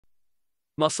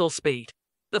Muscle speed.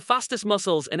 The fastest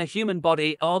muscles in a human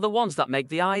body are the ones that make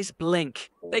the eyes blink.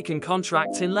 They can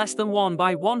contract in less than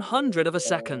 1/100 of a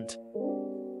second.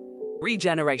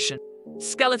 Regeneration.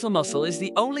 Skeletal muscle is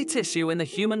the only tissue in the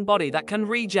human body that can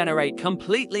regenerate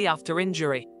completely after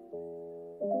injury.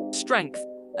 Strength.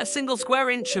 A single square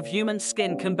inch of human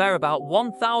skin can bear about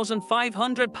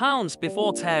 1,500 pounds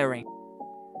before tearing.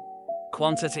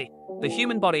 Quantity. The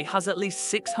human body has at least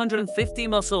 650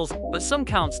 muscles, but some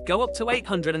counts go up to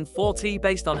 840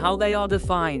 based on how they are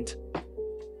defined.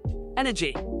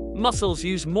 Energy. Muscles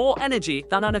use more energy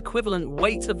than an equivalent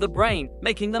weight of the brain,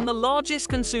 making them the largest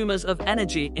consumers of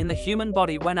energy in the human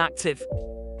body when active.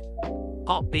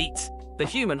 Heartbeat. The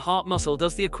human heart muscle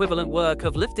does the equivalent work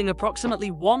of lifting approximately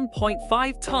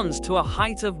 1.5 tons to a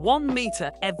height of 1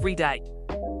 meter every day.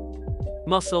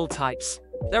 Muscle types.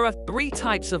 There are 3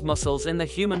 types of muscles in the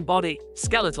human body: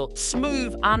 skeletal,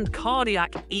 smooth, and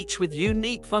cardiac, each with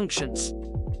unique functions.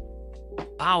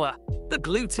 Power. The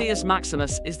gluteus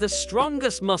maximus is the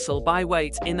strongest muscle by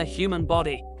weight in the human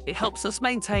body. It helps us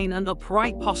maintain an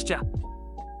upright posture.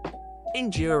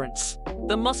 Endurance.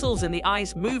 The muscles in the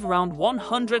eyes move around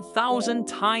 100,000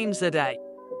 times a day.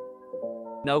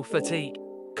 No fatigue.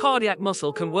 Cardiac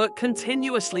muscle can work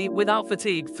continuously without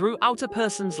fatigue throughout a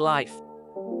person's life.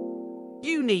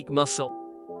 Unique muscle.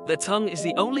 The tongue is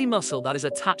the only muscle that is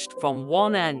attached from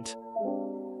one end.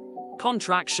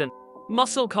 Contraction.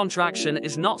 Muscle contraction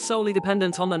is not solely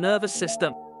dependent on the nervous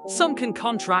system. Some can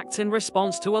contract in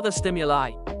response to other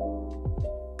stimuli.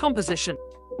 Composition.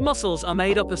 Muscles are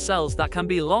made up of cells that can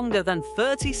be longer than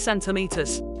 30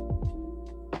 centimeters.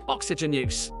 Oxygen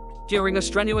use. During a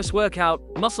strenuous workout,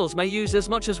 muscles may use as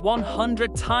much as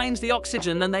 100 times the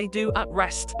oxygen than they do at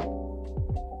rest.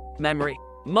 Memory.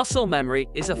 Muscle memory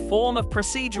is a form of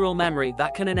procedural memory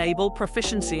that can enable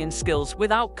proficiency in skills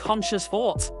without conscious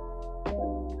thought.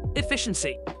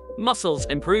 Efficiency. Muscles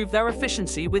improve their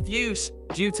efficiency with use,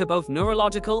 due to both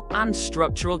neurological and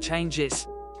structural changes.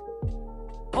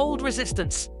 Cold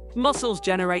resistance. Muscles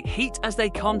generate heat as they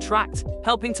contract,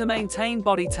 helping to maintain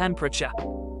body temperature.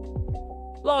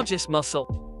 Largest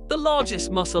muscle. The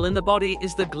largest muscle in the body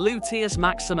is the gluteus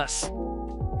maximus.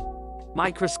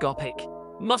 Microscopic.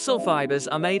 Muscle fibers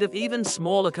are made of even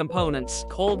smaller components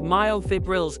called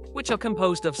myofibrils, which are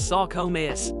composed of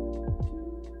sarcomeres.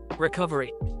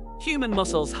 Recovery. Human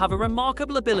muscles have a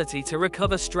remarkable ability to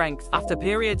recover strength after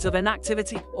periods of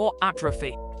inactivity or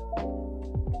atrophy.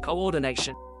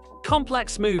 Coordination.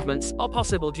 Complex movements are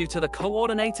possible due to the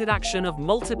coordinated action of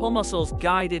multiple muscles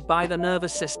guided by the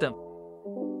nervous system.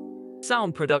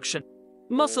 Sound production.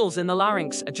 Muscles in the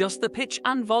larynx adjust the pitch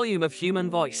and volume of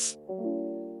human voice.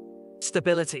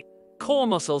 Stability. Core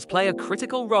muscles play a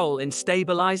critical role in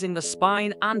stabilizing the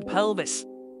spine and pelvis.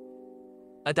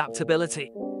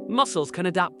 Adaptability. Muscles can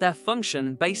adapt their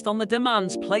function based on the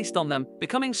demands placed on them,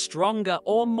 becoming stronger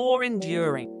or more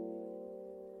enduring.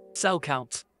 Cell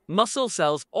count. Muscle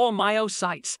cells, or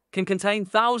myocytes, can contain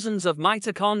thousands of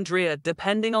mitochondria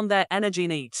depending on their energy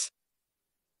needs.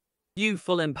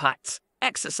 Youthful impact.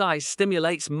 Exercise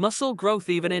stimulates muscle growth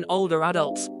even in older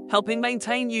adults, helping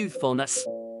maintain youthfulness.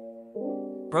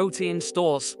 Protein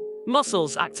stores.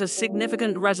 Muscles act as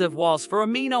significant reservoirs for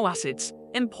amino acids,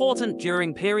 important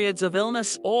during periods of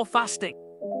illness or fasting.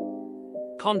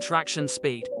 Contraction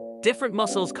speed. Different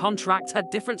muscles contract at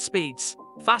different speeds.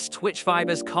 Fast twitch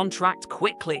fibers contract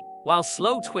quickly, while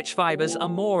slow twitch fibers are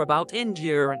more about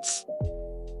endurance.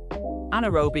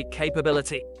 Anaerobic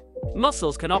capability.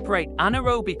 Muscles can operate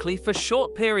anaerobically for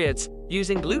short periods,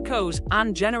 using glucose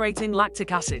and generating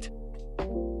lactic acid.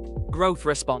 Growth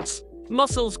response.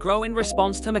 Muscles grow in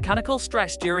response to mechanical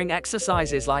stress during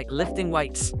exercises like lifting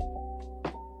weights.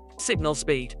 Signal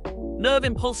speed. Nerve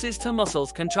impulses to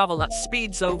muscles can travel at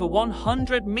speeds over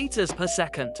 100 meters per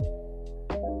second.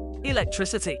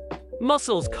 Electricity.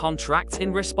 Muscles contract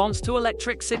in response to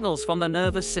electric signals from the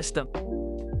nervous system.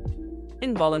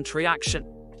 Involuntary action.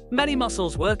 Many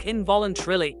muscles work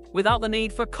involuntarily, without the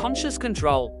need for conscious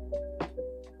control.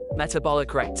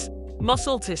 Metabolic rate.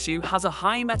 Muscle tissue has a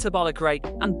high metabolic rate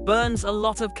and burns a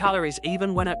lot of calories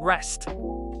even when at rest.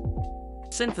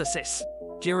 Synthesis.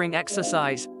 During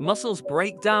exercise, muscles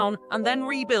break down and then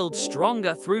rebuild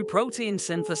stronger through protein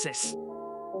synthesis.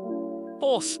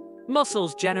 Force.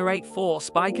 Muscles generate force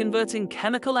by converting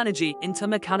chemical energy into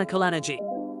mechanical energy.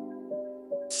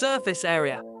 Surface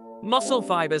area. Muscle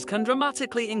fibers can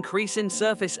dramatically increase in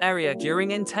surface area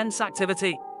during intense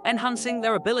activity, enhancing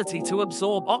their ability to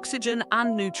absorb oxygen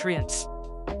and nutrients.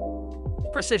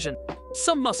 Precision.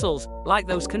 Some muscles, like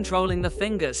those controlling the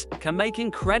fingers, can make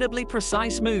incredibly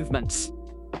precise movements.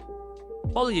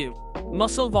 Volume.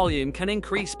 Muscle volume can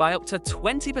increase by up to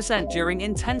 20% during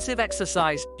intensive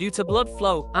exercise due to blood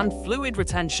flow and fluid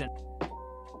retention.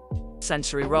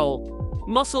 Sensory role.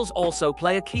 Muscles also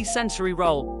play a key sensory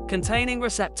role, containing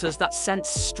receptors that sense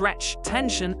stretch,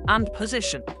 tension, and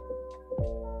position.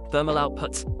 Thermal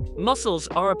output. Muscles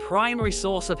are a primary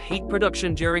source of heat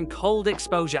production during cold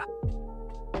exposure.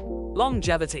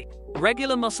 Longevity.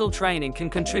 Regular muscle training can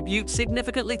contribute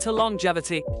significantly to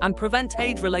longevity and prevent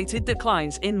age-related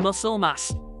declines in muscle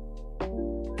mass.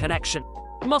 Connection.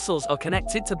 Muscles are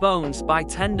connected to bones by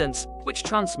tendons, which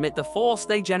transmit the force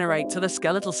they generate to the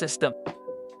skeletal system.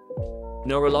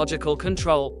 Neurological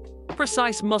control.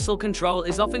 Precise muscle control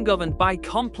is often governed by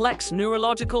complex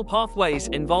neurological pathways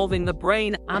involving the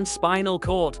brain and spinal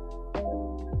cord.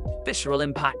 Visceral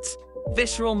impacts.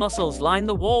 Visceral muscles line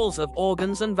the walls of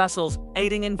organs and vessels,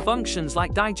 aiding in functions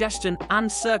like digestion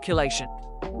and circulation.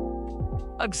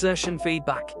 Exertion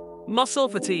feedback. Muscle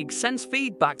fatigue sends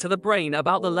feedback to the brain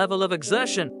about the level of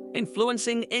exertion,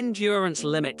 influencing endurance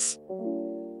limits.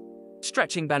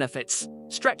 Stretching benefits.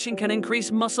 Stretching can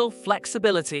increase muscle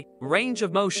flexibility, range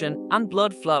of motion, and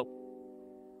blood flow.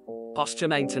 Posture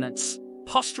maintenance.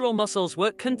 Postural muscles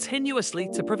work continuously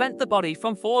to prevent the body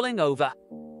from falling over.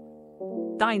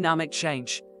 Dynamic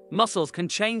change. Muscles can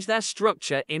change their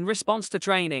structure in response to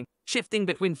training, shifting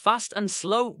between fast and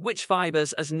slow twitch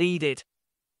fibers as needed.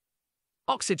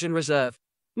 Oxygen reserve.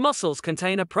 Muscles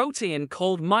contain a protein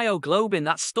called myoglobin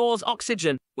that stores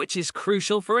oxygen, which is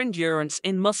crucial for endurance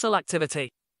in muscle activity.